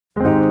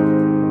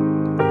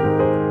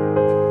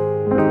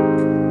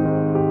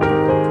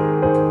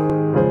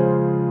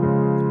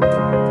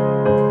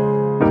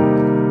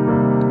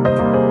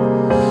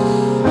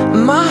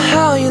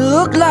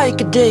like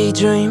a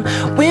daydream.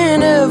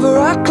 Whenever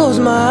I close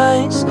my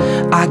eyes,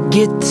 I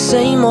get the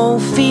same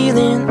old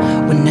feeling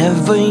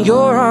whenever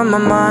you're on my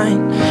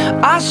mind.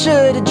 I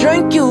should've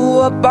drank you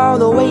up all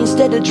the way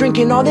instead of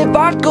drinking all that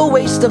vodka.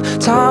 Waste of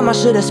time I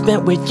should've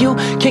spent with you,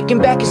 kicking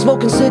back and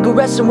smoking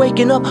cigarettes and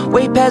waking up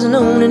way past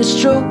noon. And it's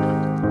true,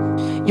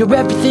 you're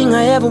everything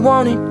I ever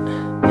wanted,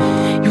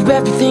 you're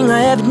everything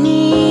I ever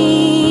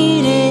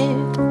needed.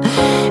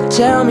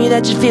 Tell me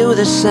that you feel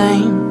the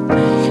same,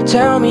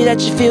 tell me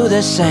that you feel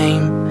the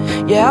same.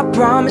 Yeah, I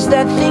promise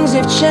that things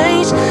have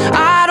changed.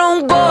 I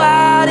don't go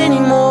out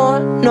anymore,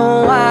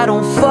 no, I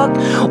don't fuck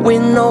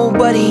with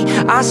nobody.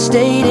 I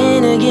stayed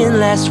in again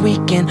last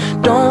weekend,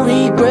 don't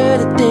regret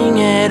a thing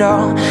at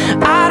all.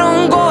 I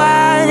don't go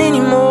out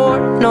anymore,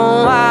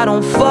 no, I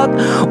don't fuck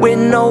with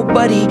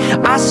nobody.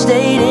 I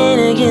stayed in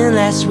again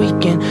last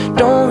weekend,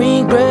 don't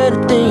regret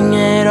a thing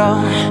at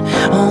all.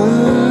 Oh,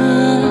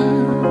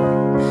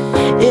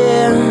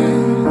 yeah.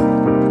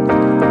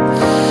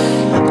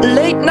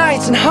 Late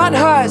nights and hot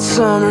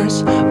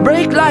summers,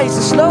 break lights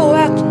and slow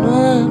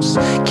afternoons.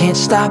 Can't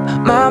stop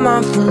my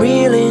mind from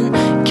reeling,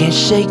 can't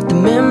shake the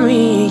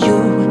memory of you.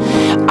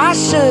 I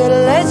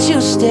should've let you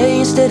stay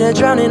instead of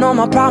drowning all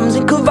my problems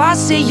in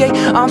Courvoisier.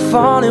 I'm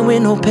falling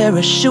with no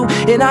parachute,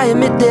 and I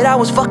admit that I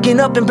was fucking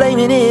up and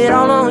blaming it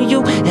all on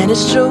you. And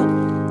it's true,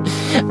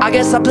 I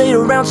guess I played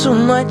around too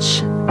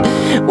much.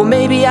 Well,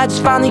 maybe I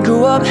just finally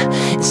grew up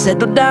and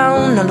settled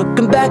down. Now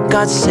looking back,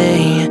 I'd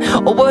say,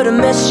 oh, what a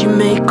mess you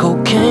made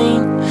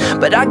cocaine.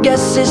 But I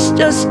guess it's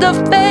just a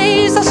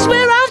phase, I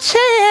swear I've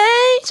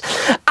changed.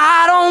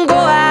 I don't go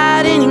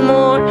out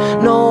anymore,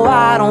 no,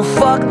 I don't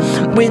fuck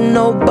with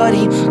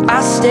nobody.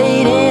 I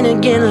stayed in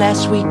again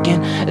last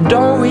weekend,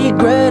 don't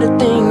regret a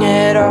thing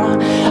at all.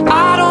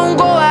 I don't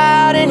go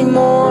out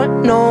anymore,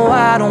 no,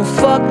 I don't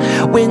fuck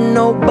with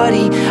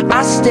nobody.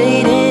 I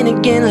stayed in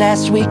again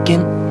last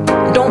weekend,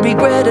 don't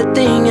regret a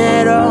thing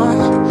at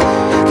all.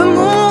 The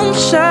moon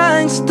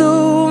shines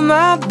through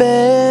my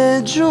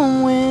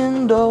bedroom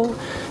window,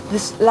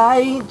 this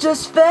light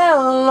just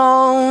fell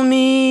on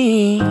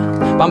me.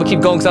 But I'ma keep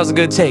going cause that was a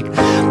good take.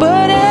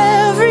 But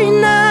every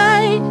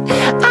night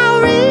I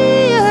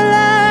realize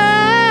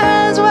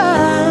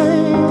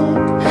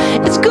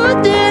why it's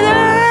good that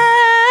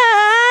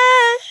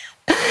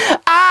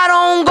I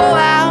don't go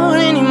out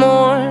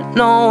anymore,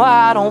 no,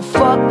 I don't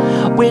fuck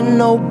with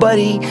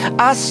nobody.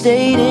 I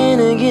stayed in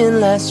again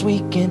last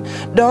weekend,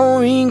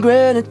 don't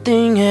regret a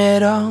thing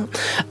at all.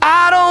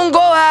 I don't go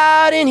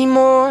out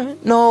anymore,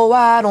 no,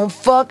 I don't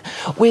fuck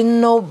with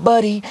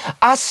nobody.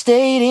 I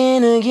stayed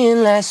in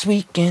again last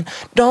weekend,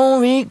 don't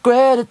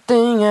regret a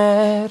thing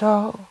at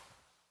all.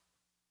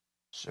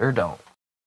 Sure don't.